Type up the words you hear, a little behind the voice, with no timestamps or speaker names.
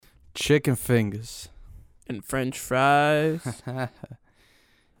chicken fingers. And French fries. How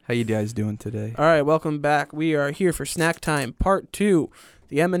you guys doing today? All right, welcome back. We are here for Snack Time Part 2,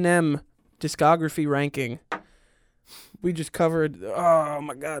 the Eminem Discography ranking. We just covered, oh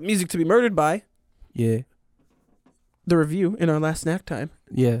my God, Music to be Murdered By. Yeah. The review in our last Snack Time.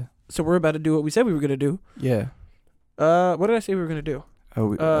 Yeah. So we're about to do what we said we were going to do. Yeah. What did I say we were going to do?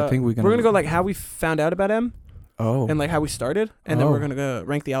 Oh, I think we're going to go like how we found out about M. Oh. And like how we started. And then we're going to go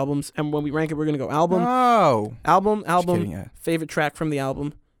rank the albums. And when we rank it, we're going to go album. Oh. Album, Kidding, yeah. favorite track from the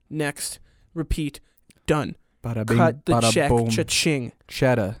album. Next, repeat, done. Bada bing, Cut the bada check, boom. cha-ching.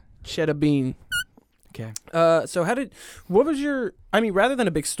 Cheddar. Cheddar bean. Okay. So what was your, rather than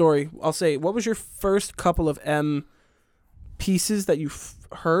a big story, I'll say, what was your first couple of M pieces that you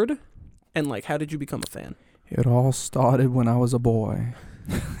heard? And like, how did you become a fan? It all started when I was a boy.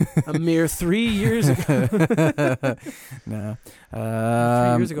 A mere 3 years ago. Nah.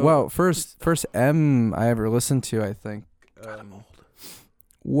 3 years ago. Well, first M I ever listened to, I think. I'm old.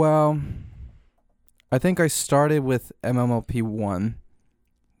 Well, I think I started with MMLP 1,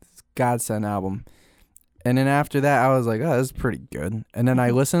 Godsend album. And then after that, I was like, oh, this is pretty good. And then I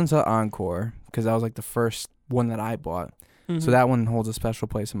listened to Encore, because that was like the first one that I bought. Mm-hmm. So that one holds a special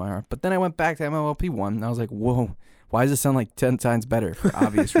place in my heart. But then I went back to MMLP 1, and I was like, whoa, why does it sound like 10 times better for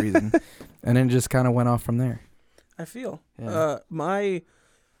obvious reason? And then it just kind of went off from there. I feel. Yeah.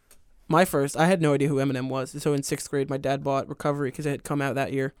 My first, I had no idea who Eminem was. So in 6th grade, my dad bought Recovery because it had come out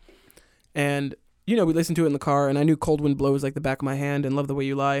that year. And, we listened to it in the car, and I knew Cold Wind Blows like the back of my hand and Love the Way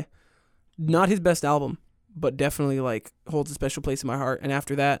You Lie. Not his best album, but definitely like holds a special place in my heart. And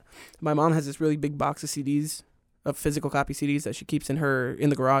after that, my mom has this really big box of CDs, of physical copy CDs that she keeps in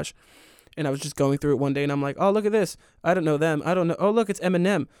the garage. And I was just going through it one day, and I'm like, oh, look at this. I don't know them. I don't know. Oh, look, it's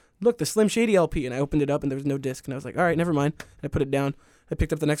Eminem. Look, the Slim Shady LP. And I opened it up, and there was no disc. And I was like, all right, never mind. And I put it down. I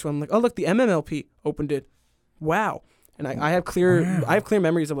picked up the next one. I'm like, oh, look, the MMLP. Opened it. Wow. And I have clear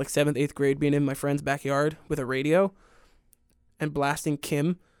memories of like 7th, 8th grade being in my friend's backyard with a radio and blasting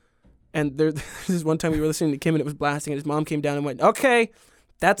Kim. And there's this one time we were listening to Kim, and it was blasting, and his mom came down and went, okay,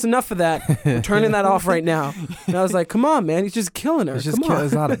 that's enough of that. We're turning that off right now. And I was like, come on, man. He's just killing her. Come on.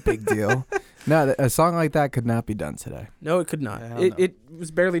 It's not a big deal. No, a song like that could not be done today. No, it could not. It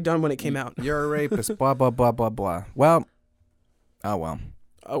was barely done when it came out. You're a rapist, blah, blah, blah, blah, blah. Well, oh, well.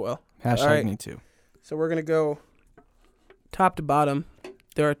 Oh, well. Hashtag right. me too. So we're going to go top to bottom.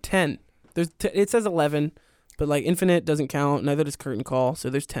 There are 10. It says 11, but like Infinite doesn't count. Neither does Curtain Call, so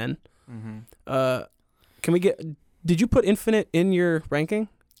there's 10. Mm-hmm. Can we did you put Infinite in your ranking?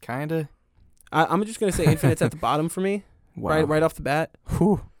 Kinda. I'm just going to say Infinite's at the bottom for me. Wow. Right off the bat.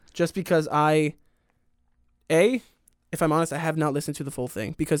 Whew. Just because if I'm honest, I have not listened to the full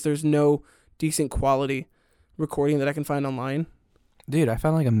thing because there's no decent quality recording that I can find online. Dude, I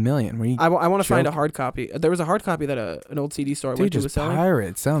found like a million. I want to find a hard copy. There was a hard copy that an old CD store went to was selling.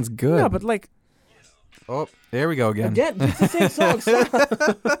 Pirate. Sounds good. Yeah, but like... Oh, there we go again. Again, it's the same song.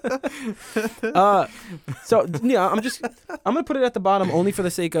 So, yeah, I'm going to put it at the bottom only for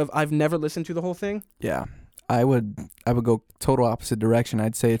the sake of I've never listened to the whole thing. Yeah. I would go total opposite direction.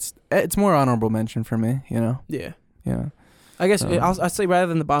 I'd say it's more honorable mention for me, Yeah. Yeah. I guess I'll say rather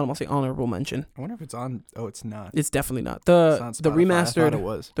than the bottom, I'll say honorable mention. I wonder if it's on. Oh, it's not. It's definitely not. It's not The Spotify. remastered. I thought it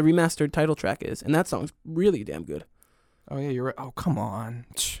was. The remastered title track is, and that song's really damn good. Oh yeah, you're right. Oh come on.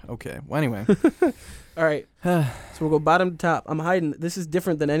 Okay. Well, anyway. All right. So we'll go bottom to top. I'm hiding. This is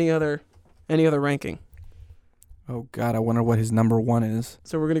different than any other ranking. Oh God, I wonder what his number 1 is.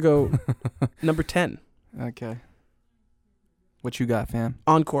 So we're gonna go number 10. Okay. What you got, fam?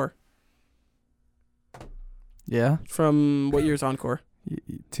 Encore. Yeah. From what year's Encore?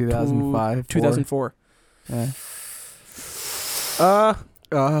 2005. 2004. Yeah.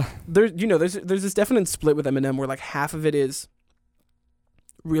 There's this definite split with Eminem where like half of it is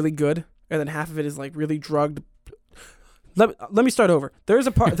really good and then half of it is like really drugged. Let me start over. There's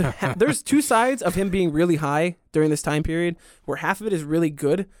a part. There's two sides of him being really high during this time period, where half of it is really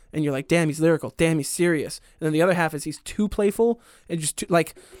good, and you're like, "Damn, he's lyrical. Damn, he's serious." And then the other half is he's too playful and just too,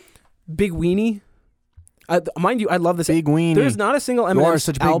 like big weenie. Mind you, I love this. Big weenie. There's not a single Eminem album. You are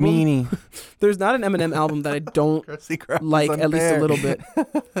such a big weenie. There's not an Eminem album that I don't like at least a little bit.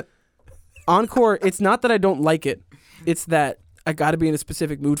 Encore. It's not that I don't like it. It's that I got to be in a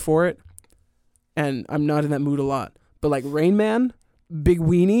specific mood for it, and I'm not in that mood a lot. But like Rain Man, Big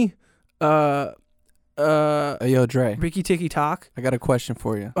Weenie, Yo, Dre. Ricky Ticky Talk. I got a question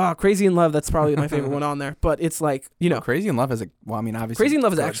for you. Oh, Crazy in Love. That's probably my favorite one on there. But it's like, Crazy in Love is obviously. Crazy in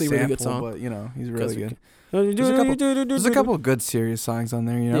Love is actually a really good song. But, he's really good. There's There's a couple of good serious songs on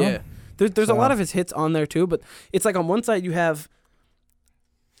there, Yeah. There's a lot of his hits on there too. But it's like on one side you have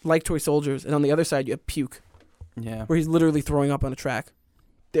Like Toy Soldiers, and on the other side you have Puke, Yeah. where he's literally throwing up on a track.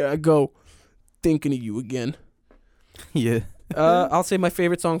 There I go, thinking of you again. Yeah. I'll say my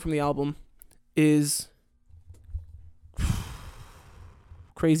favorite song from the album is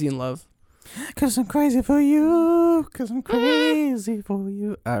Crazy in Love. 'Cause I'm crazy for you. 'Cause I'm crazy for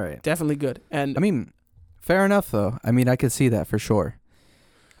you. All right. Definitely good. And I mean, fair enough though. I mean, I could see that for sure.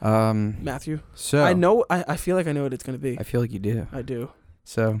 Matthew, So I feel like I know what it's gonna be. I feel like you do. I do.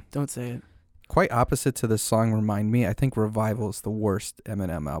 So Don't say it. quite opposite to this song remind me. I think Revival is the worst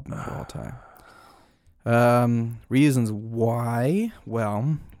Eminem album of all time. Reasons why?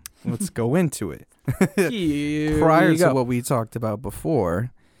 Well, let's go into it. Prior to what we talked about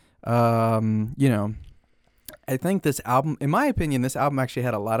before, you know, I think this album, in my opinion, this album actually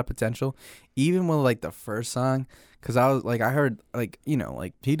had a lot of potential, even with like the first song, because I heard like, you know,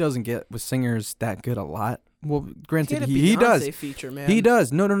 like he doesn't get with singers that good a lot. Well, granted, he does. Feature, man. He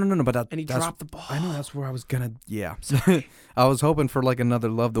does. No. But and he that's, dropped the ball. I know that's where I was gonna. Yeah, I was hoping for like another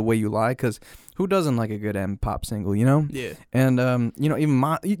 "Love the Way You Lie" because who doesn't like a good M pop single, you know? Yeah. And you know, even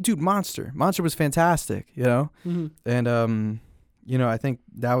Monster was fantastic, you know. Mm-hmm. And you know, I think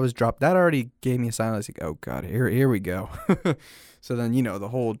that was dropped. That already gave me a sign. I was like, oh god, here we go. So then, you know, the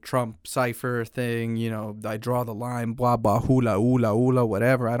whole Trump cipher thing, you know, I draw the line, blah blah, hula hula,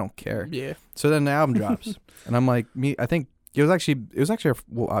 whatever. I don't care. Yeah. So then the album drops, and I'm like, I think it was actually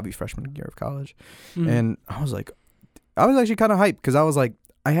I'll be freshman year of college, and I was actually kind of hyped because I was like,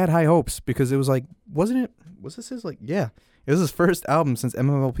 I had high hopes because it was like, was this his like, yeah, it was his first album since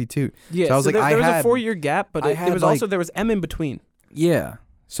MMLP 2. Yeah. So I was like, there was a 4-year gap, but it was like, also there was M in between. Yeah.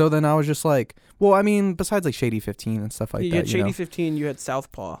 So then I was just like, well, I mean, besides like Shady 15 and stuff like that. You had Shady you know? 15, you had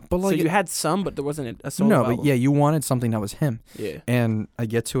Southpaw. But like, so you had some, but there wasn't a solo No, album. but yeah, you wanted something that was him. Yeah. And I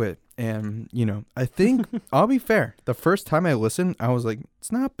get to it. And, you know, I think, I'll be fair. The first time I listened, I was like,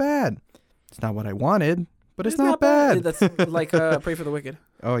 it's not bad. It's not what I wanted, but it's not bad. That's like Pray for the Wicked.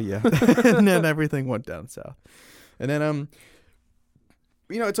 Oh, yeah. And then everything went down south. And then,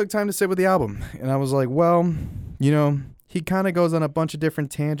 you know, it took time to sit with the album. And I was like, well, you know, he kind of goes on a bunch of different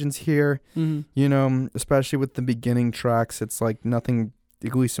tangents here, you know, especially with the beginning tracks. It's like nothing,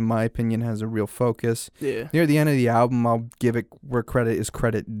 at least in my opinion, has a real focus. Yeah. Near the end of the album, I'll give it where credit is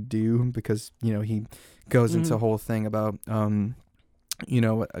credit due because, you know, he goes into a whole thing about, you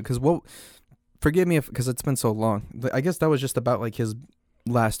know, because forgive me because it's been so long. I guess that was just about like his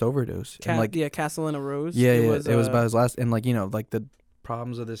last overdose. And like, Castle in a Rose. Yeah, it was about his last, and like, you know, like the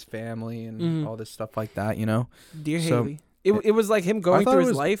problems with his family and all this stuff like that, you know. Dear Haley. It was like him going through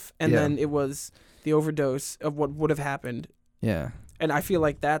his life, and yeah. then it was the overdose of what would have happened. Yeah. And I feel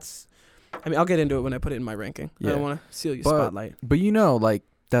like that's, I mean, I'll get into it when I put it in my ranking. Yeah. I don't want to steal your spotlight. But you know, like,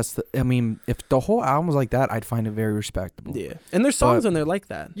 I mean, if the whole album was like that, I'd find it very respectable. Yeah. And there's songs on there like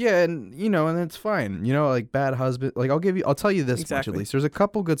that. Yeah, and you know, and it's fine. You know, like Bad Husband, like I'll tell you this much at least. There's a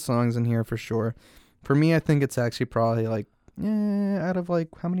couple good songs in here for sure. For me, I think it's actually probably like, out of like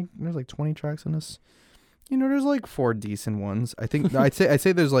how many, there's like 20 tracks on this. You know, there's like 4 decent ones. I think I'd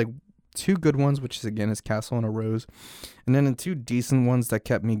say there's like 2 good ones, which is again is Castle and a Rose, and then the 2 decent ones that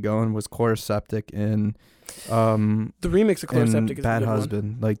kept me going was Chloroseptic and the remix of Chloroseptic is Bad a good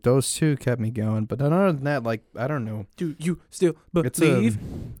Husband. One. Like those 2 kept me going, but then other than that, like I don't know. Do you still believe?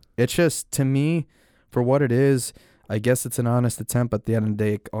 It's just to me, for what it is, I guess it's an honest attempt. But at the end of the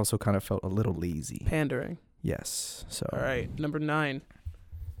day, it also kind of felt a little lazy, pandering. Yes. So all right, number 9.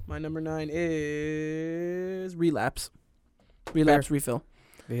 My number 9 is Relapse. Relapse fair. Refill.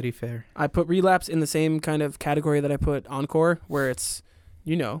 Very fair. I put Relapse in the same kind of category that I put Encore, where it's,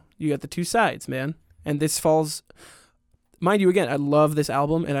 you know, you got the 2 sides, man. And this falls, mind you, again, I love this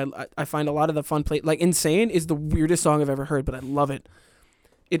album, and I find a lot of the fun play. Like Insane is the weirdest song I've ever heard, but I love it.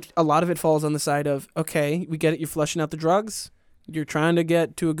 A lot of it falls on the side of, okay, we get it, you're flushing out the drugs, you're trying to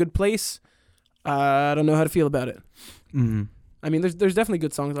get to a good place. I don't know how to feel about it. Mm-hmm. I mean, there's definitely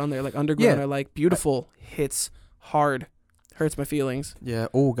good songs on there, like Underground. Yeah. I like Beautiful hits hard, hurts my feelings. Yeah.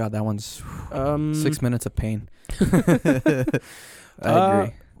 Oh god, that one's 6 minutes of pain. I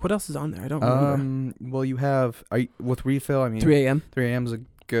agree. What else is on there? I don't remember. Well, you have with Refill. I mean, 3 a.m. 3 a.m. is a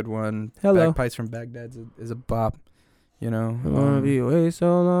good one. Hello. Bagpipes from Baghdad is a bop. You know. I wanna be away so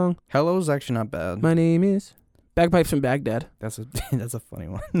long. Hello's actually not bad. My name is Bagpipes from Baghdad. That's a funny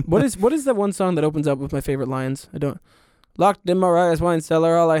one. What is that one song that opens up with my favorite lines? I don't. Locked in Mariah's wine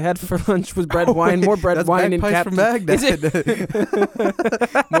cellar, all I had for lunch was bread, wine, more bread, that's wine, and Bagpipes Captain. from Baghdad. Is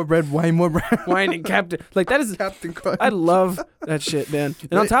it? More bread, wine, more bread. Wine and Captain. Like that is. Captain Crunch. I love that shit, man.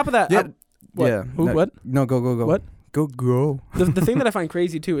 And on top of that, yeah. what? Yeah. Who? No, What? No, go. What? Go. The thing that I find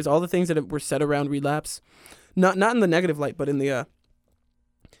crazy too is all the things that were said around Relapse, not in the negative light, but in the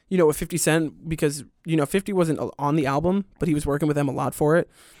with 50 Cent, because 50 wasn't on the album, but he was working with them a lot for it.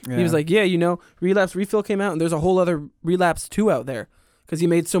 Yeah. He was like, Relapse Refill came out, and there's a whole other Relapse 2 out there, because he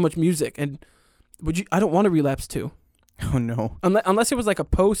made so much music. And I don't want a Relapse 2. Oh no. Unless it was like a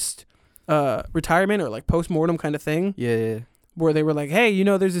post retirement or like post-mortem kind of thing. Yeah. Where they were like, hey,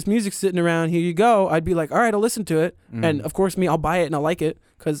 there's this music sitting around, here you go. I'd be like, all right, I'll listen to it. And of course I'll buy it and I'll like it,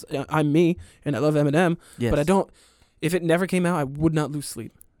 because I'm me and I love Eminem. Yes. But I don't, if it never came out, I would not lose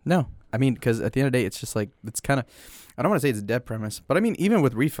sleep. No. I mean, because at the end of the day, it's just like, it's kind of, I don't want to say it's a dead premise, but I mean, even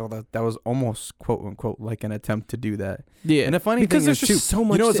with Refill, that was almost quote unquote like an attempt to do that. Yeah. And the funny because thing there's is just too, so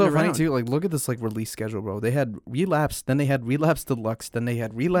much. what's so sitting funny around. too? Like, look at this like release schedule, bro. They had Relapse, then they had Relapse Deluxe, then they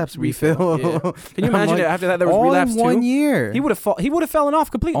had Relapse Refill. Yeah. Can you imagine it? After that, there was all Relapse in 2. 1 year. He would have fallen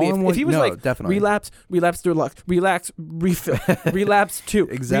off completely if he was definitely. Relapse Deluxe, Relapse Refill, Relapse 2,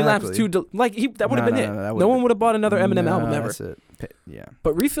 Exactly. Relapse 2. That would have been it. That No one would have bought another Eminem album ever. That's it. Yeah.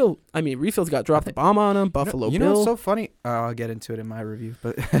 But Refill's got Drop the Bomb on him, Buffalo Bill. You know what's so funny? I'll get into it in my review,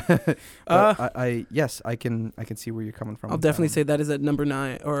 but, I can see where you're coming from. I'll definitely say that is at number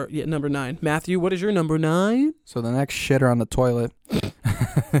 9 number 9. Matthew, what is your number 9? So the next shitter on the toilet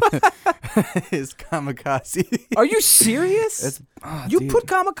is Kamikaze. Are you serious? Dude. Put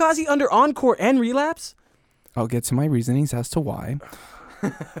Kamikaze under Encore and Relapse? I'll get to my reasonings as to why.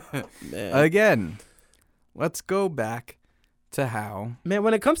 Man. Again, let's go back to how. Man,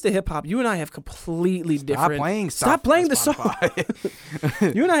 when it comes to hip hop, you and I have completely different. Stop playing the song.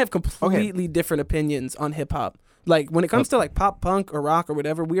 You and I have completely different opinions on hip hop. Like when it comes to like pop punk or rock or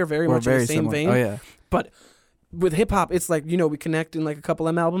whatever, we are very much in the same similar. vein. Oh yeah. But with hip hop, it's like, we connect in like a couple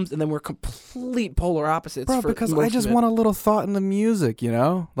of albums, and then we're complete polar opposites. Bro, because I just want a little thought in the music,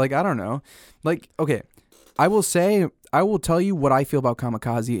 Like, I don't know. Like, okay, I will tell you what I feel about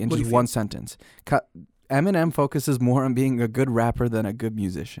Kamikaze in just one sentence. Eminem focuses more on being a good rapper than a good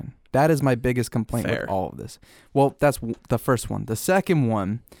musician. That is my biggest complaint with all of this. Well, that's the first one. The second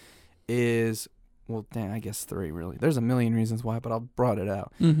one is, I guess 3 really. There's a million reasons why, but I'll brought it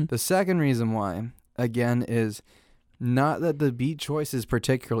out. Mm-hmm. The second reason why, again, is not that the beat choice is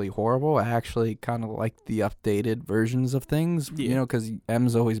particularly horrible. I actually kind of like the updated versions of things, because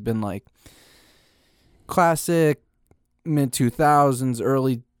M's always been like classic, mid-2000s,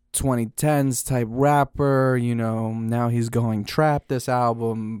 early 2010s type rapper. Now he's going trap this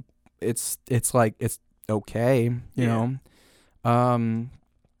album. It's like, it's okay, you know.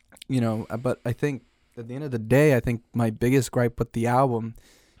 But I think at the end of the day, I think my biggest gripe with the album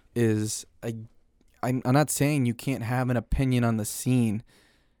is I'm not saying you can't have an opinion on the scene,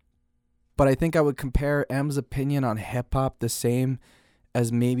 but I think I would compare M's opinion on hip hop the same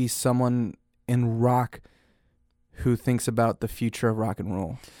as maybe someone in rock who thinks about the future of rock and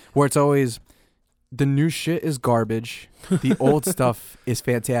roll, where it's always the new shit is garbage, the old stuff is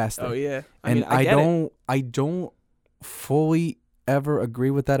fantastic. Oh yeah, I don't fully ever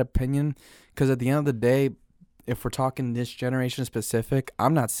agree with that opinion, because at the end of the day, if we're talking this generation specific,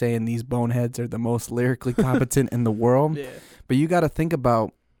 I'm not saying these boneheads are the most lyrically competent in the world, but you got to think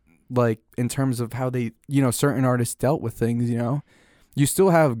about, like, in terms of how they, certain artists dealt with things. You still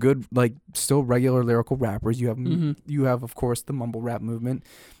have good, like, still regular lyrical rappers. You have, you have, of course, the mumble rap movement.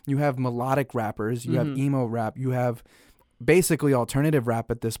 You have melodic rappers. You have emo rap. You have basically alternative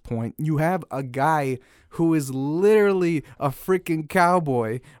rap at this point. You have a guy who is literally a freaking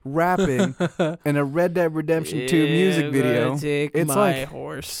cowboy rapping in a Red Dead Redemption 2 music video.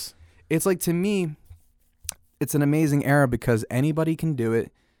 Horse. It's like, to me, it's an amazing era because anybody can do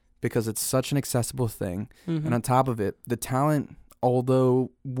it, because it's such an accessible thing. And on top of it, the talent,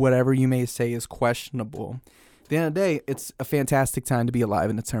 although whatever you may say is questionable, at the end of the day, it's a fantastic time to be alive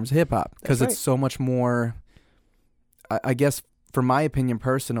in the terms of hip-hop, because it's so much more, I guess, for my opinion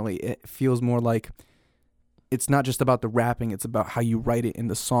personally, it feels more like it's not just about the rapping, it's about how you write it in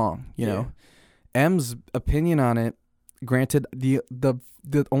the song, you know? M's opinion on it, granted, the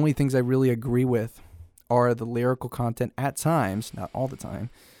only things I really agree with are the lyrical content at times, not all the time,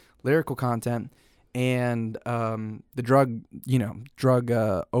 lyrical content, and the drug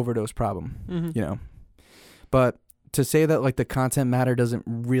overdose problem, But to say that, like, the content matter doesn't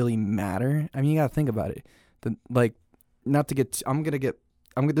really matter, I mean, you gotta think about it. This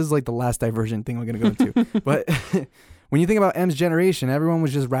is like the last diversion thing we're gonna go into. But when you think about M's generation, everyone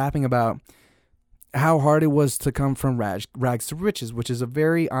was just rapping about how hard it was to come from rags to riches, which is a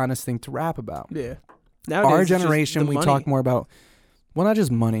very honest thing to rap about. Yeah. Nowadays, our generation, we talk more about, well, not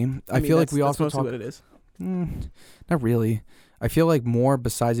just money. I feel like we also talk. What it is. Not really. I feel like more,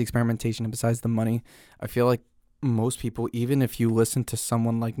 besides the experimentation and besides the money, I feel like most people, even if you listen to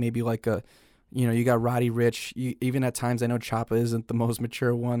someone like maybe like a You know, you got Roddy Ricch. Even at times, I know Choppa isn't the most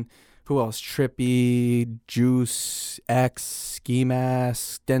mature one. Who else? Trippy, Juice, X, Ski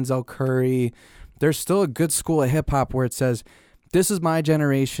Mask, Denzel Curry. There's still a good school of hip hop where it says, this is my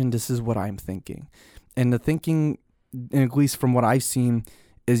generation, this is what I'm thinking. And the thinking, at least from what I've seen,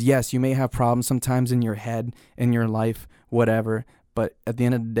 is yes, you may have problems sometimes in your head, in your life, whatever. But at the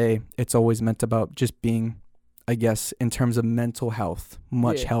end of the day, it's always meant about just being, I guess, in terms of mental health,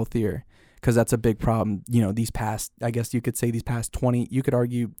 much healthier. Because that's a big problem, you know, these past, I guess you could say these past 20, you could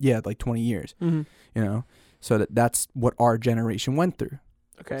argue, like 20 years, you know. So that's what our generation went through.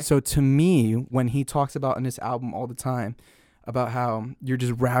 Okay. So to me, when he talks about in this album all the time about how you're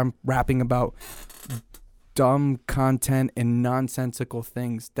just rapping about dumb content and nonsensical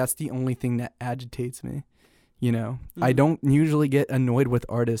things, that's the only thing that agitates me, you know. I don't usually get annoyed with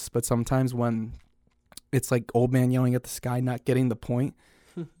artists, but sometimes when it's like old man yelling at the sky, not getting the point,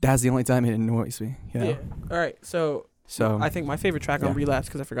 that's the only time it annoys me. You know? Yeah. All right. So I think my favorite track on Relapse,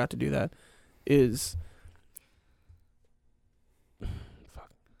 because I forgot to do that, is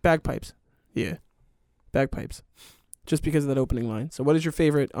Bagpipes. Yeah. Bagpipes. Just because of that opening line. So what is your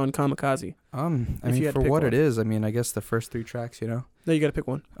favorite on Kamikaze? I mean, for what it is, I mean, I guess the first 3 tracks, you know. No, you got to pick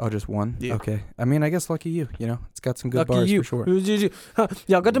one. Oh, just one? Yeah. Okay. I mean, I guess Lucky You, you know. It's got some good bars for sure.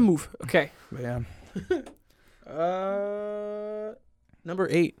 Y'all got to move. Okay. But yeah. Number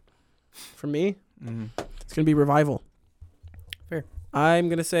 8 for me, it's going to be Revival. Fair. I'm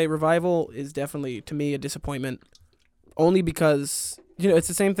going to say Revival is definitely, to me, a disappointment. Only because, you know, it's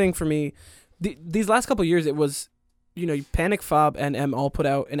the same thing for me. These last couple of years, it was, you know, Panic, Fob, and M all put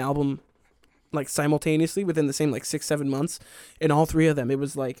out an album, like, simultaneously within the same, like, 6-7 months. And all 3 of them, it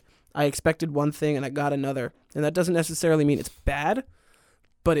was like, I expected one thing and I got another. And that doesn't necessarily mean it's bad,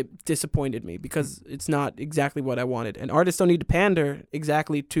 but it disappointed me because it's not exactly what I wanted. And artists don't need to pander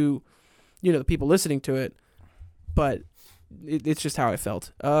exactly to, you know, the people listening to it, but it's just how I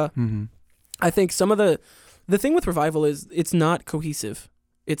felt. I think some of the thing with Revival is it's not cohesive.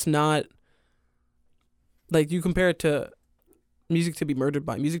 It's not, like, you compare it to Music to be Murdered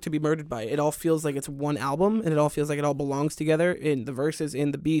By. Music to be Murdered By, it all feels like it's one album, and it all feels like it all belongs together in the verses,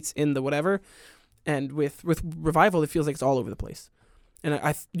 in the beats, in the whatever. And with Revival, it feels like it's all over the place. And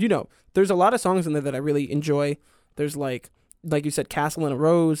I you know, there's a lot of songs in there that I really enjoy. There's like you said, Castle and a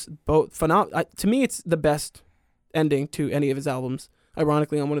Rose, both phenomenal. To me, it's the best ending to any of his albums.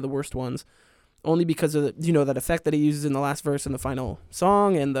 Ironically, on one of the worst ones, only because of the, you know, that effect that he uses in the last verse and the final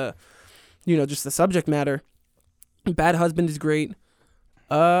song, and the, you know, just the subject matter. Bad Husband is great.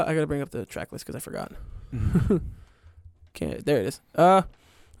 I gotta bring up the track list because I forgot. There it is.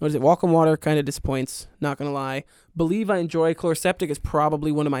 What is it? Walk on Water kind of disappoints, not gonna lie. Believe I Enjoy. Chloroseptic is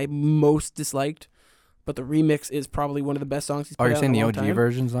probably one of my most disliked, but the remix is probably one of the best songs he's put out. You're saying in a the long OG time.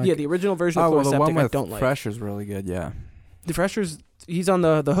 version's like? Yeah, the original version of Chloroseptic the one with I don't like. Fresher's really good, yeah. The Fresher's, he's on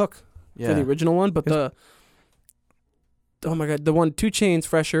the hook for the original one, but oh my god, the one 2 Chainz,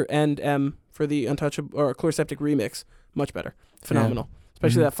 Fresher, and M for the Untouchable or Chloroseptic remix, much better. Phenomenal.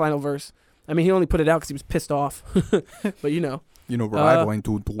 Especially that final verse. I mean, he only put it out because he was pissed off. But, you know. You know, Revival ain't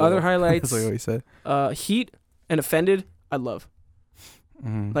too other highlights. That's what he said. Heat and Offended, I love.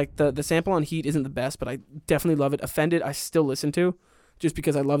 Like, the sample on Heat isn't the best, but I definitely love it. Offended, I still listen to, just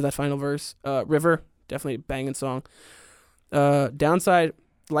because I love that final verse. River, definitely a banging song. Downside,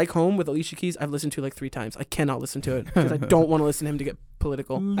 Like Home with Alicia Keys, I've listened to like 3 times. I cannot listen to it because I don't want to listen to him to get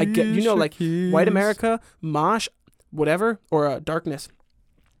political. I get, you know, like Keys. White America, Mosh, whatever, or Darkness.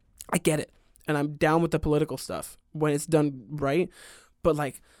 I get it. And I'm down with the political stuff when it's done right. But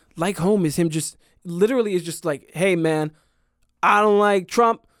like Home is him just literally is just like, hey man, I don't like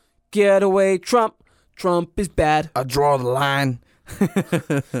Trump. Get away, Trump. Trump is bad. I draw the line.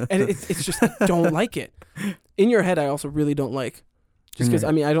 And it's just, I don't like it. In Your Head, I also really don't like. Just because,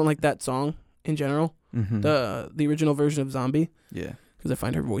 I mean, I don't like that song in general. The original version of Zombie. Yeah. Because I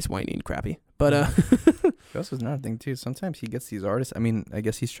find her voice whiny and crappy. But that's another thing too. Sometimes he gets these artists. I mean, I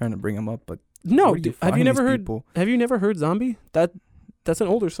guess he's trying to bring them up, but no. Have you never heard Zombie? That's an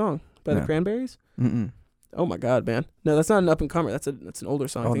older song by the Cranberries. Oh my god, man! No, that's not an up and comer. That's an older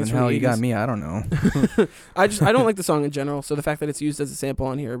song. Oh, then hell, you got me. I don't know. I don't like the song in general. So the fact that it's used as a sample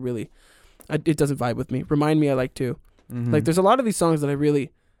on here really, it doesn't vibe with me. Remind Me, I like too. Like, there's a lot of these songs that I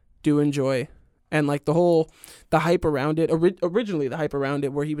really do enjoy, and like the hype around it. Originally, the hype around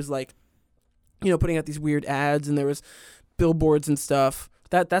it, where he was like, you know, putting out these weird ads, and there was billboards and stuff.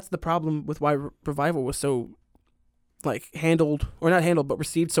 That's the problem with why Revival was so, like,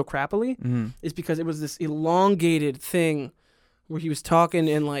 received so crappily, is because it was this elongated thing where he was talking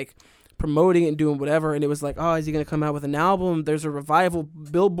in like promoting it and doing whatever, and it was like, oh, is he gonna come out with an album? There's a revival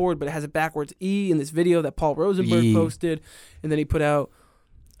billboard, but it has a backwards E in this video that Paul Rosenberg posted, and then he put out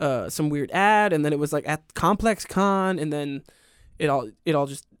some weird ad, and then it was like at Complex Con, and then it all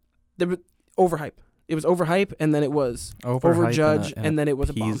just there was overhype. It was overhype, and then it was overjudge, and then it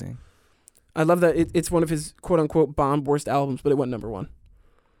was a bomb. I love that it's one of his quote unquote bomb worst albums, but it went number 1.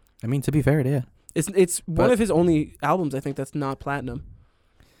 I mean, to be fair, yeah. It's one of his only albums, I think, that's not platinum.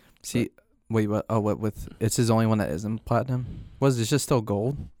 See, wait, what? Oh, what with? It's his only one that isn't platinum. Was it just still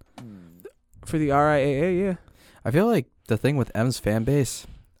gold? For the RIAA, yeah. I feel like the thing with M's fan base,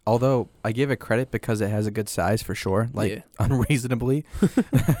 although I give it credit because it has a good size for sure, like unreasonably,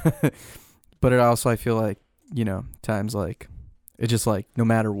 but it also, I feel like, times like, it's just like, no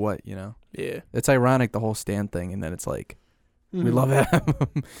matter what, Yeah. It's ironic, the whole Stan thing, and then it's like, we love him,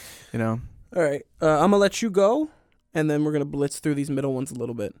 All right, I'm going to let you go. And then we're going to blitz through these middle ones a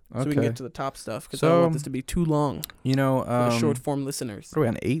little bit so we can get to the top stuff because I don't want this to be too long for the short-form listeners. What are we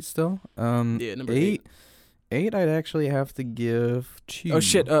on, 8 still? Yeah, number 8. 8 I'd actually have to give to... Oh,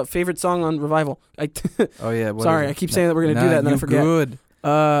 shit. Favorite song on Revival. Oh, yeah. Sorry, I keep saying that we're going to do that and then I forget. Good.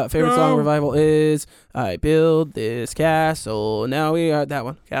 Favorite song on Revival is I Build This Castle. Now we are... That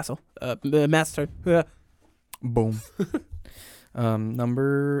one. Castle. Matt's turn. Boom.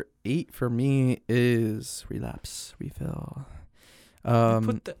 Number 8 for me is Relapse Refill.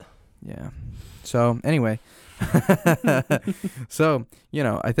 Yeah. So anyway, so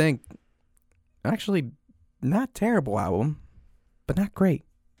I think actually not terrible album, but not great.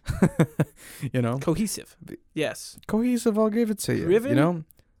 Cohesive. Yes. Cohesive. I'll give it to you. Driven?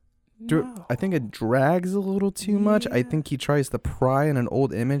 No. I think it drags a little too much. I think he tries to pry on an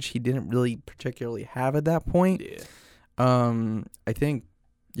old image he didn't really particularly have at that point. Yeah. I think,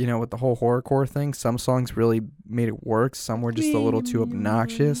 with the whole horrorcore thing, some songs really made it work. Some were just a little too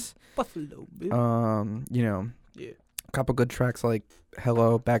obnoxious. Buffalo Bill. A couple good tracks like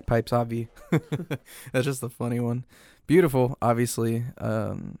Hello, Bagpipes, Avi. That's just a funny one. Beautiful, obviously.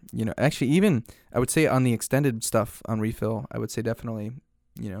 Actually, even I would say on the extended stuff on Refill, I would say definitely,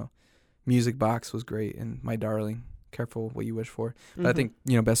 Music Box was great, and My Darling, Careful What You Wish For. But I think,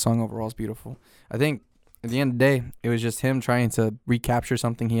 best song overall is Beautiful. I think at the end of the day, it was just him trying to recapture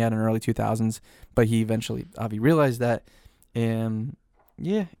something he had in the early 2000s, but he eventually, Avi, realized that, and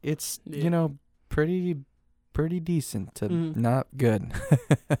it's, pretty decent to not good.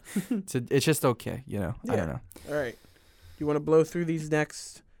 It's just okay, I don't know. All right. You want to blow through these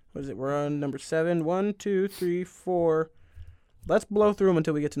next, what is it? We're on number 7. 1, 2, 3, 4. Let's blow through them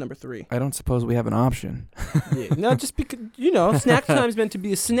until we get to number 3. I don't suppose we have an option. No, just because, snack time's meant to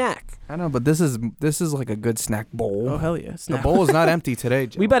be a snack. I know, but this is like a good snack bowl. Oh, hell yeah. The bowl is not empty today,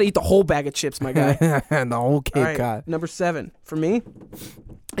 Joe. We better eat the whole bag of chips, my guy. And the whole Cape Cod. Number 7 for me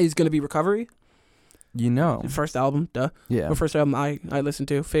is going to be Recovery. The first album, duh. Yeah. The first album I listened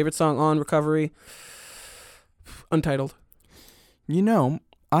to. Favorite song on Recovery, Untitled.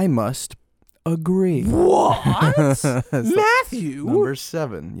 I must agree. What? Matthew? Number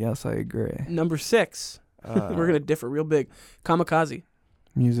 7. Yes, I agree. Number 6. We're going to differ real big. Kamikaze.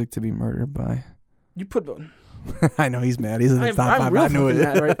 Music to be Murdered By. You put... I know he's mad. He's in the top 5. I knew it.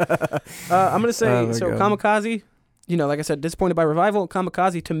 Mad, right? I'm going to say, Kamikaze, like I said, disappointed by Revival.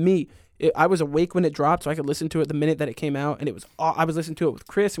 Kamikaze, to me, I was awake when it dropped, so I could listen to it the minute that it came out. And I was listening to it with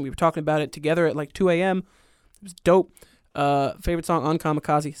Chris, and we were talking about it together at like 2 a.m. It was dope. Favorite song on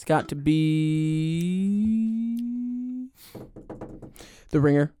Kamikaze, it's got to be The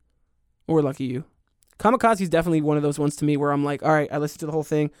Ringer or Lucky You. Kamikaze is definitely one of those ones to me where I'm like, all right, I listened to the whole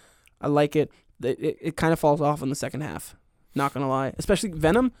thing, I like it. It kind of falls off in the second half, not gonna lie. Especially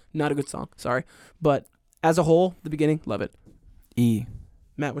Venom, not a good song, sorry, but as a whole, the beginning, love it. E.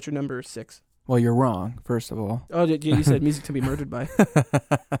 Matt, what's your number 6? Well, you're wrong, first of all. Oh, you said Music to be Murdered By.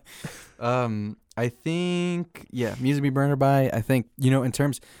 I think, Music to be Murdered By. I think, in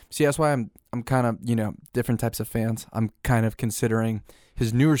terms, see, that's why I'm kind of, different types of fans. I'm kind of considering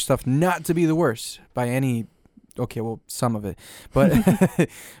his newer stuff not to be the worst by any, okay, well, some of it. But,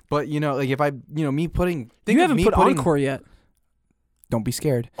 but, like if I, me putting. You haven't put Encore yet. Don't be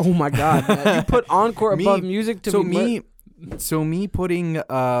scared. Oh my God. You put Encore above Music to be So me putting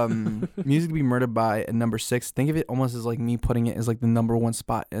Music to be Murdered By at number 6, think of it almost as like me putting it as like the number 1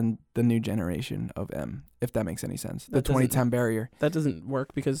 spot in the new generation of M, if that makes any sense. The 2010 barrier. That doesn't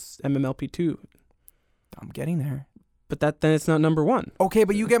work because MMLP2. I'm getting there. But then it's not number 1. Okay,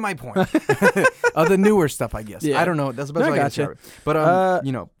 but you get my point. Of the newer stuff, I guess. Yeah. I don't know. That's the best way I can describe it. But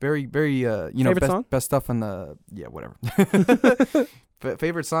very, very best stuff on the whatever.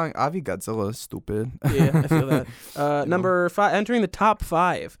 Favorite song, Avi Godzilla is stupid. Yeah, I feel that. Number 5, entering the top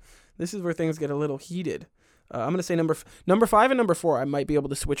 5. This is where things get a little heated. I'm gonna say number 5 and number 4. I might be able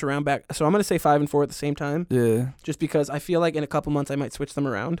to switch around back. So I'm gonna say 5 and 4 at the same time. Yeah. Just because I feel like in a couple months I might switch them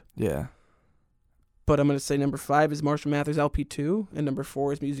around. Yeah. But I'm gonna say number 5 is Marshall Mathers LP2, and number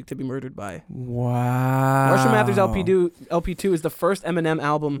 4 is Music to Be Murdered By. Wow. Marshall Mathers LP2 is the first Eminem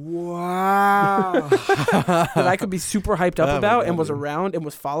album. Wow. that I could be super hyped up about and was around and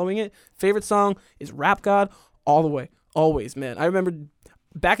was following it. Favorite song is Rap God all the way, always, man. I remember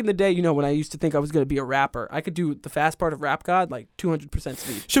back in the day, you know, when I used to think I was gonna be a rapper, I could do the fast part of Rap God like 200%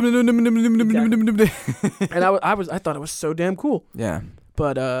 speed. Exactly. And I thought it was so damn cool. Yeah.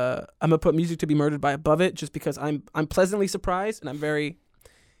 But I'm gonna put Music to Be Murdered By above it, just because I'm pleasantly surprised and I'm very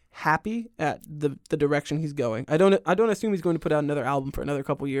happy at the direction he's going. I don't assume he's going to put out another album for another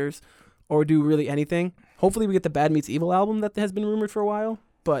couple years, or do really anything. Hopefully we get the Bad Meets Evil album that has been rumored for a while.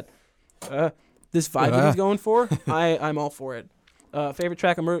 But this vibe that he's going for, I'm all for it. Favorite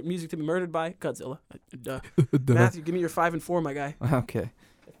track of Music to Be Murdered By? Godzilla. Matthew, give me your 5 and 4, my guy. Okay.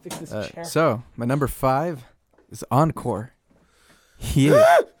 Fix this chair. So my number 5 is Encore.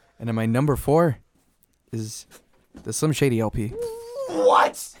 Yeah. And then my number 4 is the Slim Shady LP.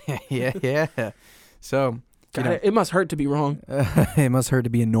 What? yeah. So God, it must hurt to be wrong. It must hurt to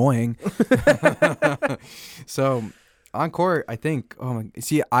be annoying. So Encore, I think.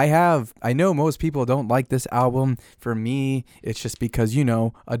 See, I know most people don't like this album. For me, it's just because, you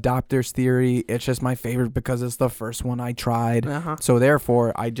know, Adopter's Theory. It's just my favorite because it's the first one I tried. So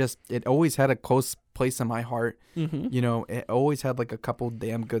therefore, it always had a close place in my heart. Mm-hmm. You know, it always had like a couple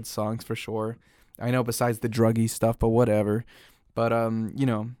damn good songs for sure. I know besides the druggy stuff, but whatever. But you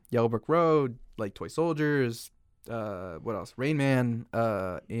know, Yellow Brick Road, like Toy Soldiers. What else? Rain Man,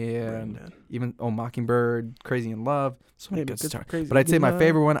 and even Mockingbird, Crazy in Love. So many good stuff. But I'd say my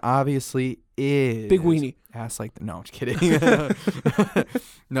favorite one obviously is Big Weenie. No, I'm just kidding.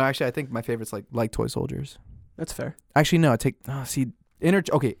 No, actually, I think my favorite's like Toy Soldiers. That's fair. Actually, no.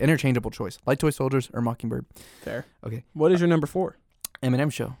 Interchangeable choice. Like Toy Soldiers or Mockingbird. Fair. Okay. What is your number 4? Eminem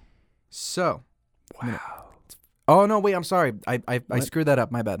Show. So. Wow. Oh no! Wait, I'm sorry. I screwed that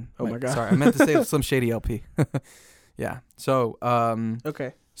up. My bad. Oh my God. Sorry, I meant to say Slim Shady LP. Yeah. So.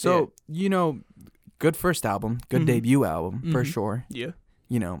 Okay. So you know, good first album, good debut album for sure. Yeah.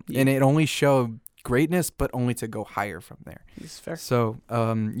 You know, and it only showed greatness, but only to go higher from there. It's fair. So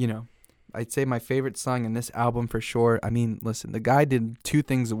you know, I'd say my favorite song in this album for sure. I mean, listen, the guy did two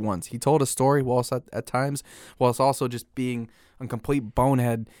things at once. He told a story whilst at times, whilst also just being a complete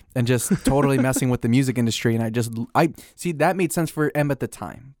bonehead and just totally messing with the music industry. And I see that made sense for M at the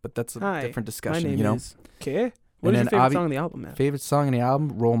time, but that's a different discussion. My name you know. is K. What is your favorite song on the album, man? Favorite song on the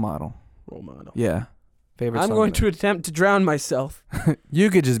album, Role Model. Role Model. Yeah. Favorite. I'm song going to attempt to drown myself.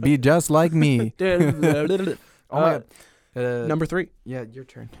 You could just be just like me. Oh my God. Number 3. Yeah, your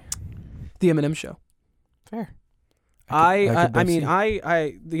turn. The Eminem Show. Fair. The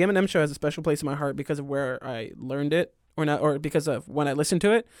Eminem Show has a special place in my heart because of where I learned it, or because of when I listened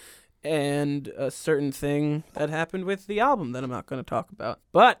to it, and a certain thing that happened with the album that I'm not going to talk about.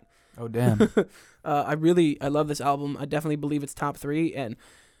 But oh damn, I love this album. I definitely believe it's top 3. And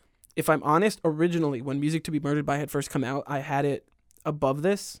if I'm honest, originally when Music to Be Murdered By had first come out, I had it above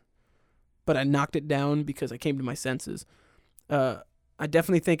this, but I knocked it down because I came to my senses. I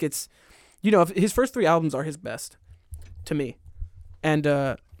definitely think it's, you know, his first 3 albums are his best to me. And,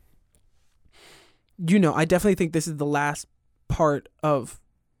 you know, I definitely think this is the last part of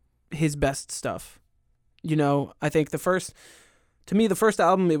his best stuff. You know, I think the first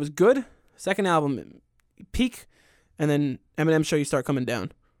album, it was good. Second album, peak. And then Eminem Show, you start coming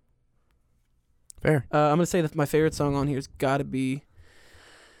down. Fair. I'm going to say that my favorite song on here has got to be,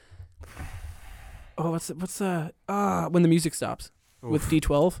 When the Music Stops. Oof. With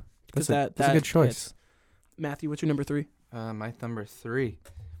D12. That's a good choice. Hits. Matthew, what's your number 3? My number 3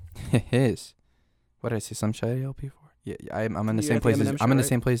 is, what did I say? Some Shady LP for? Yeah, I'm in the same place. I'm in the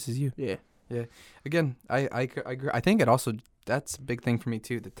same place as you. Yeah. Again, I agree. I think it also, that's a big thing for me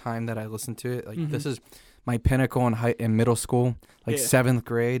too. The time that I listened to it, like this is my pinnacle in middle school, like 7th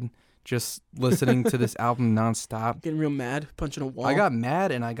grade. Just listening to this album nonstop. Getting real mad, punching a wall. I got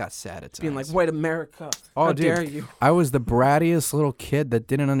mad and I got sad at times. Being like, white America. Oh, how dude, dare you? I was the brattiest little kid that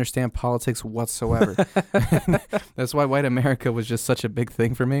didn't understand politics whatsoever. That's why white America was just such a big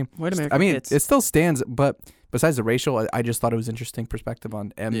thing for me. White America. I mean, it still stands, but besides the racial, I just thought it was interesting perspective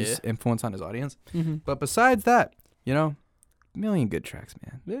on M's influence on his audience. Mm-hmm. But besides that, you know, million good tracks,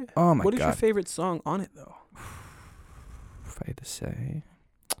 man. Yeah. Oh my God. What is your favorite song on it, though? If I had to say,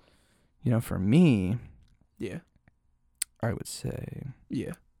 you know, for me, I would say,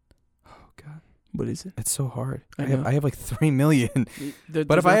 oh God, What is it? It's so hard. I I have like 3 million. But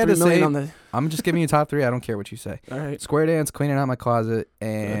But if I had to say, on the... I'm just giving you top 3. I don't care what you say. All right. Square Dance, Cleaning Out My Closet,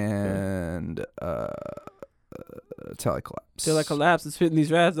 and Till I Collapse. Till I Collapse is fitting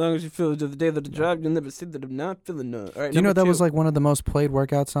these rats. As long as you feel it to the day that the drop, you'll never see that I'm not feeling none. All right. Do you know that two. was like one of the most played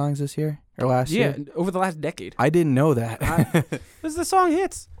workout songs this year or last year? Yeah, over the last decade. I didn't know that. This is the song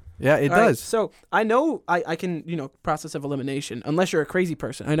hits. Yeah, it All right, does. so I know I can, process of elimination, unless you're a crazy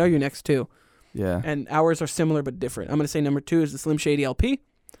person. I know you're next too. Yeah. And ours are similar but different. I'm going to say number 2 is the Slim Shady LP,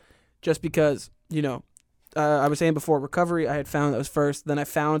 just because, I was saying before, Recovery, I had found that was first. Then I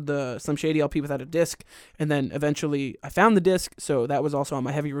found the Slim Shady LP without a disc. And then eventually I found the disc, so that was also on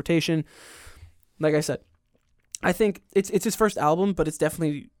my heavy rotation. Like I said, I think it's his first album, but it's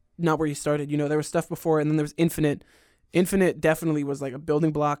definitely not where he started. There was stuff before, and then there was Infinite. Infinite definitely was like a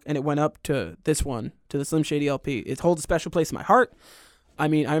building block, and it went up to this one, to the Slim Shady LP. It holds a special place in my heart. I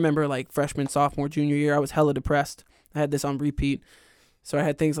mean, I remember like freshman, sophomore, junior year, I was hella depressed. I had this on repeat. So I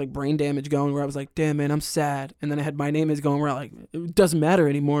had things like Brain Damage going where I was like, damn, man, I'm sad. And then I had My Name Is going where I'm like, it doesn't matter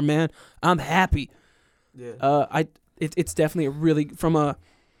anymore, man. I'm happy. Yeah. It's definitely a really, from a,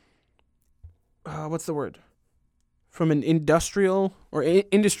 what's the word? From an industrial or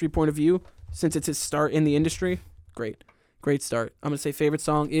industry point of view, since it's his start in the industry, great start. I'm going to say favorite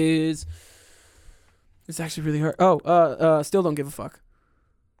song is, it's actually really hard. Still Don't Give a Fuck.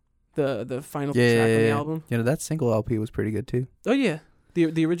 The final track on the album. That single LP was pretty good too. Oh yeah,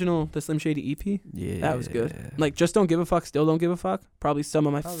 the original, the Slim Shady EP. Yeah, that was good. Like Just Don't Give a Fuck, Still Don't Give a Fuck. Probably some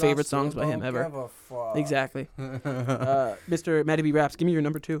of my favorite songs by him ever. Exactly. Mr. Matty B Raps, give me your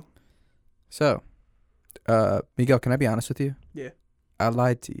number 2. So, Miguel, can I be honest with you? Yeah. I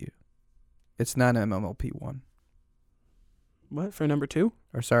lied to you. It's not MMLP 1. What, for number 2?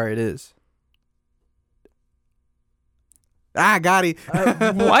 Or sorry, it is. Got it.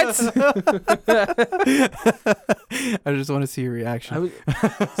 What? I just want to see your reaction.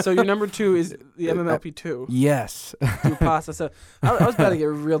 So your number 2 is the MMLP 2. Yes. Tu pasa. So I was about to get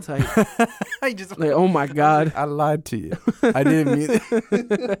real tight. I just like, oh my God. I lied to you. I didn't mean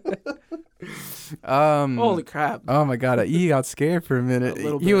it. Holy crap. Oh my God. He got scared for a minute.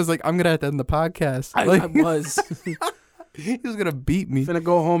 He was like, I'm going to have to end the podcast. I was. He was going to beat me. Finna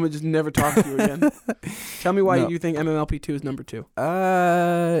go home and just never talk to you again. Tell me why you think MMLP 2 is number 2.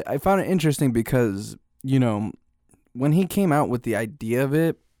 I found it interesting because, when he came out with the idea of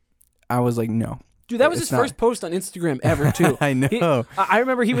it, I was like, no. Dude, that was his first post on Instagram ever, too. I know. I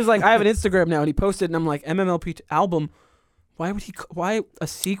remember he was like, I have an Instagram now, and he posted, and I'm like, MMLP album. Why a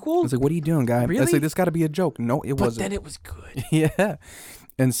sequel? I was like, what are you doing, guy? Really? I was like, this got to be a joke. No, it wasn't. But then it was good. Yeah.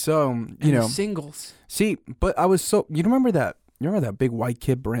 And so, the singles. See, but I was so, you remember that big white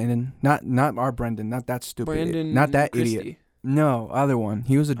kid, Brandon? Not our Brendan, not that stupid Brandon idiot. Not that Christie. idiot. No, other one.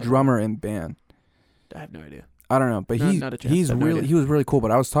 He was a drummer in band. I have no idea. I don't know, but he was really cool.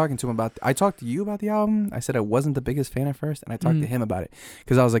 But I was talking to him I talked to you about the album. I said I wasn't the biggest fan at first, and I talked to him about it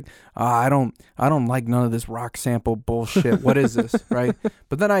because I was like, I don't like none of this rock sample bullshit. What is this, right?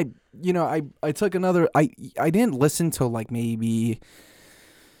 But then I took another. I didn't listen till like maybe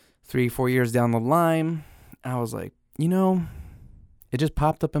 3-4 years down the line. I was like, it just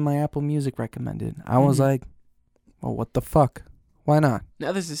popped up in my Apple Music recommended. I was like, well, what the fuck? Why not?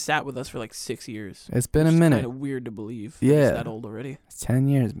 Now this has sat with us for like 6 years. It's been a minute. Kind of weird to believe. Yeah, it's that old already. It's 10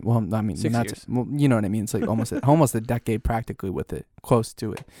 years. Well, I mean, 6 years. Well, you know what I mean. It's like almost a decade practically with it, close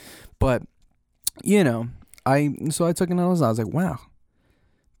to it. But so I took another listen. I was like, wow,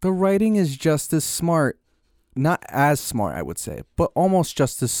 the writing is just as smart, not as smart, I would say, but almost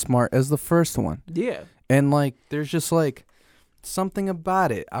just as smart as the first one. Yeah. And like, there's just like something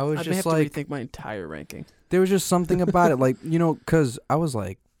about it. I have to rethink my entire ranking. There was just something about it, like, because I was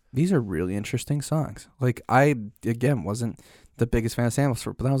like, these are really interesting songs. Like, I, again, wasn't the biggest fan of samples,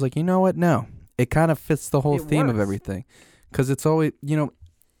 but then I was like, you know what? No. It kind of fits the whole theme of everything. Because it's always,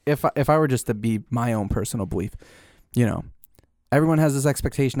 if I were just to be my own personal belief, everyone has this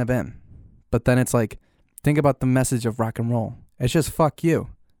expectation of him. But then it's like, think about the message of rock and roll. It's just fuck you.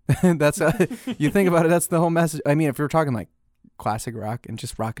 That's you think about it, that's the whole message. I mean, if you're talking like classic rock and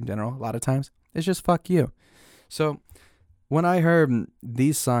just rock in general, a lot of times, it's just fuck you. So when I heard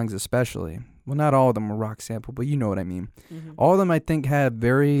these songs especially, well, not all of them were rock sample, but you know what I mean. Mm-hmm. All of them, I think, had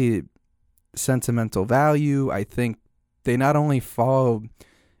very sentimental value. I think they not only followed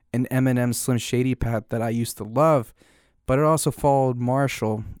an Eminem Slim Shady path that I used to love, but it also followed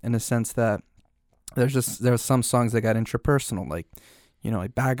Marshall in the sense that there's some songs that got intrapersonal, like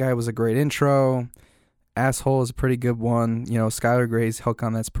Bad Guy was a great intro. Asshole is a pretty good one. Skylar Gray's Hook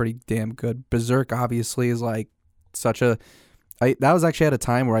on that's pretty damn good. Berserk obviously is like such a that was actually at a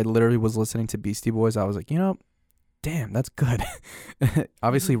time where I literally was listening to Beastie Boys. I was like, damn, that's good.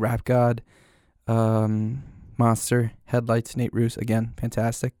 Obviously, Rap God, Monster, Headlights, Nate Roos, again,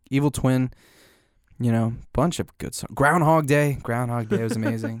 fantastic. Evil Twin, bunch of good songs. Groundhog Day was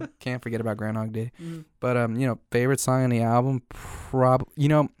amazing. Can't forget about Groundhog Day. But favorite song on the album,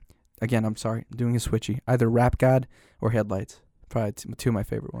 again, I'm sorry, I'm doing a switchy. Either Rap God or Headlights. Probably two of my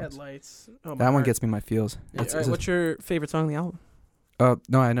favorite ones. Headlights. Oh, that one gets me my feels. Yeah, what's your favorite song on the album?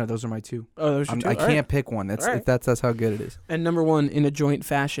 No, I know those are my two. Oh, those are two. I can't pick one. That's how good it is. And number one in a joint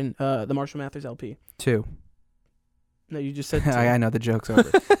fashion, the Marshall Mathers LP. 2. No, you just said 2. I know the joke's over.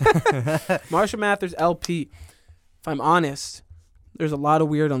 Marshall Mathers LP. If I'm honest, there's a lot of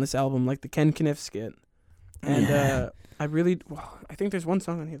weird on this album, like the Ken Kniff skit, and I think there's one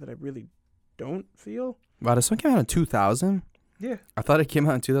song on here that I really don't feel. Wow, this one came out in 2000. Yeah. I thought it came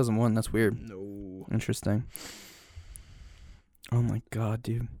out in 2001. That's weird. No. Interesting. Oh my god,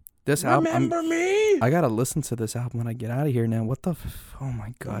 dude. This album. Remember me? I gotta listen to this album when I get out of here now. What the? Oh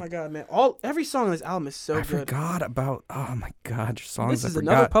my god. Oh my god, man! Every song on this album is so good. I forgot about. Oh my god, your songs. This is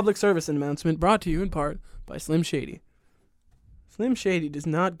another public service announcement brought to you in part by Slim Shady. Slim Shady does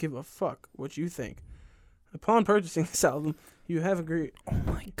not give a fuck what you think. Upon purchasing this album, you have agreed. Oh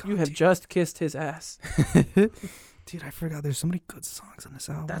my god. You have just kissed his ass. Dude, I forgot there's so many good songs on this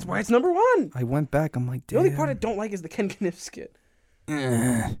album. That's why it's number one. I went back. I'm like, damn. The only part I don't like is the Ken Kniff skit. Who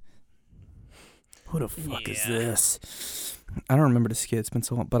the fuck is this? I don't remember the skit. It's been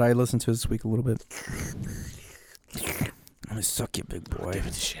so long, but I listened to it this week a little bit. I'm gonna suck you, big boy. Give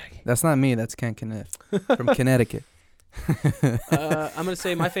it to Shaggy. That's not me. That's Ken Kniff from Connecticut. I'm gonna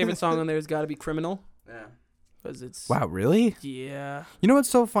say my favorite song on there has got to be "Criminal." Yeah. Because it's. Wow, really? Yeah. You know what's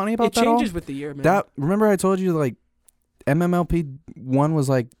so funny about that? It changes with the year, man. Remember I told you like MMLP 1 was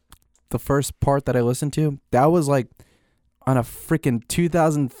like the first part that I listened to? That was like on a freaking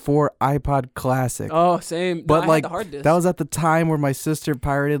 2004 iPod Classic. Oh, same. But I had the hard disc. that was at the time where my sister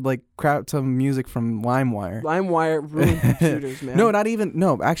pirated like crap ton music from LimeWire. LimeWire ruined computers, man. No,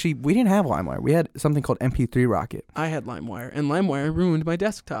 actually, we didn't have LimeWire. We had something called MP3 Rocket. I had LimeWire, and LimeWire ruined my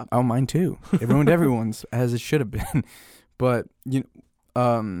desktop. Oh, mine too. It ruined everyone's, as it should have been. But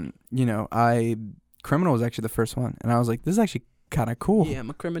Criminal was actually the first one, and I was like, this is actually kind of cool. Yeah,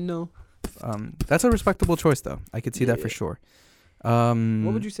 I'm a criminal. That's a respectable choice, though. I could see that for sure.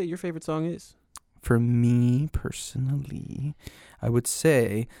 What would you say your favorite song is? For me, personally, I would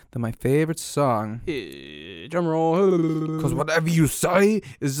say that my favorite song... Drum roll. Because whatever you say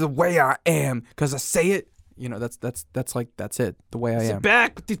is the way I am. Because I say it. That's it. The way I am.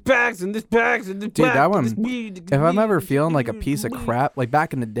 Back with these bags and this bags and this Dude, back that one. with this weed, If I'm ever feeling like a piece of crap, like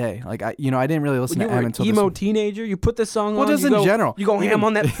back in the day, like I didn't really listen to M until emo teenager. You put this song on. Well, just in general. You go ham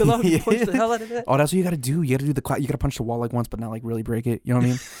on that pillow. You punch the hell out of it. Oh, that's what you gotta do. You gotta do you gotta punch the wall like once, but not like really break it. You know what I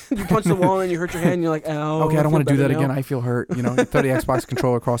mean? You punch the wall and you hurt your hand. And you're like, ow. Okay, I don't want to do that again. I feel hurt. Throw the Xbox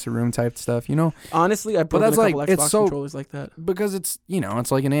controller across the room type stuff. Honestly, I broke a couple Xbox controllers like that because it's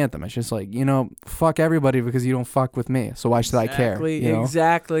it's like an anthem. It's just like fuck everybody because you don't fuck with me. So why should I care?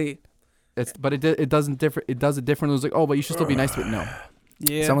 Exactly. But it doesn't differ. It does it different. It was like, oh, but you should still be nice to it. No.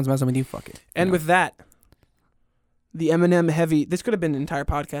 Yeah. Someone's messing with you. Fuck it. And with that, the Eminem heavy. This could have been an entire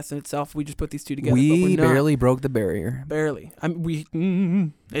podcast in itself. We just put these two together. We barely broke the barrier. Barely.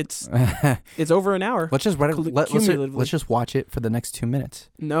 It's over an hour. Let's just watch it for the next 2 minutes.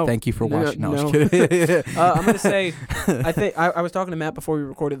 No. Thank you for watching. No. I'm gonna say. I think I was talking to Matt before we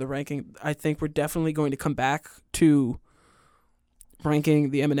recorded the ranking. I think we're definitely going to come back to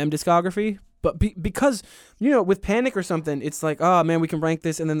ranking the Eminem discography. But because, with Panic or something, it's like, oh, man, we can rank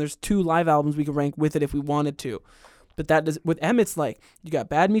this, and then there's 2 live albums we can rank with it if we wanted to. But with M, it's like, you got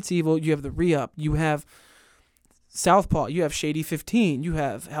Bad Meets Evil, you have The Re-Up, you have Southpaw, you have Shady 15, you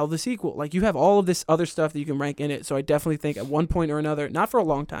have Hell the Sequel. Like, you have all of this other stuff that you can rank in it. So I definitely think at one point or another, not for a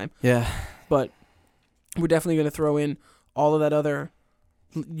long time. Yeah. But we're definitely going to throw in all of that other,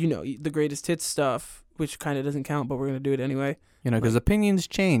 the greatest hits stuff, which kind of doesn't count, but we're going to do it anyway. Because opinions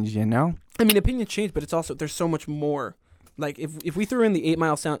change, I mean, opinions change, but it's also, there's so much more. Like, if we threw in the 8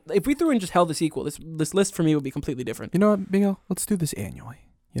 Mile Sound, if we threw in just Hell the Sequel, this list for me would be completely different. You know what, Miguel? Let's do this annually,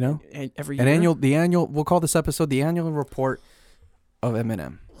 And every year? We'll call this episode the annual report of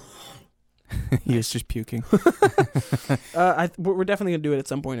Eminem. He is just puking. We're definitely going to do it at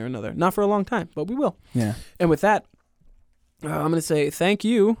some point or another. Not for a long time, but we will. Yeah. And with that, I'm going to say thank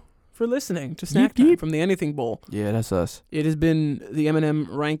you for listening to SnackTime from the Anything Bowl. Yeah, that's us. It has been the Eminem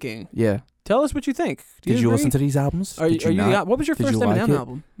ranking. Yeah. Tell us what you think. Did you listen to these albums? Did you not? What was your Did first you like Eminem it?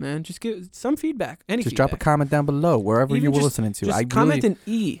 album, man? Just give some feedback. Any Just feedback. drop a comment down below wherever Even you were just- listening to. Just comment an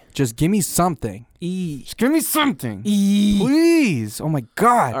E. Just give me something. E. Just give me something. E. Please. Oh my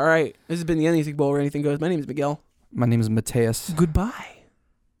God. All right. This has been the Anything Bowl where anything goes. My name is Miguel. My name is Mateus. Goodbye.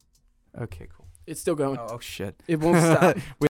 Okay, cool. It's still going. Oh shit. It won't stop.